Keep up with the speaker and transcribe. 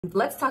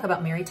Let's talk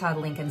about Mary Todd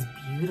Lincoln's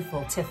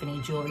beautiful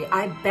Tiffany jewelry.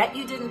 I bet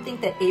you didn't think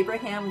that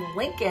Abraham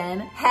Lincoln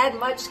had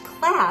much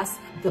class.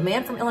 The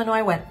man from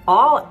Illinois went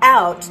all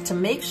out to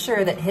make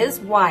sure that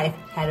his wife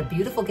had a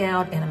beautiful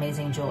gown and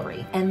amazing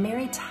jewelry. And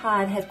Mary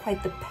Todd had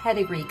quite the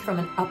pedigree from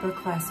an upper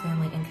class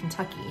family in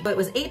Kentucky. But it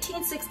was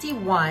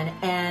 1861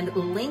 and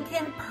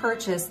Lincoln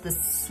purchased this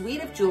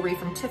suite of jewelry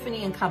from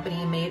Tiffany and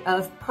Company made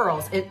of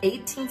pearls. In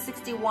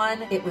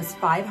 1861, it was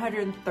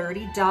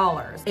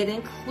 $530. It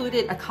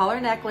included a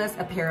collar necklace,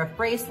 a pair of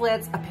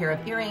bracelets, a pair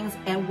of earrings,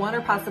 and one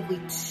or possibly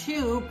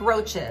two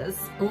brooches.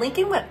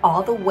 Lincoln went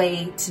all the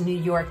way to New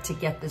York to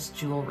get this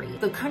jewelry.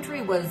 The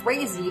country was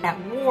crazy at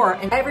war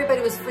and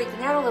everybody was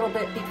freaking out a little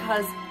bit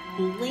because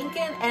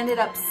Lincoln ended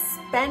up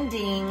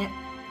spending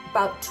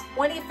about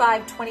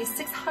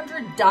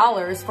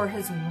 $2,600 for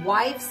his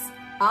wife's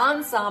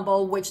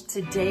ensemble, which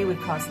today would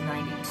cost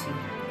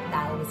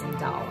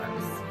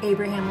 $92,000.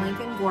 Abraham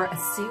Lincoln wore a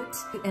suit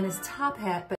and his top hat, but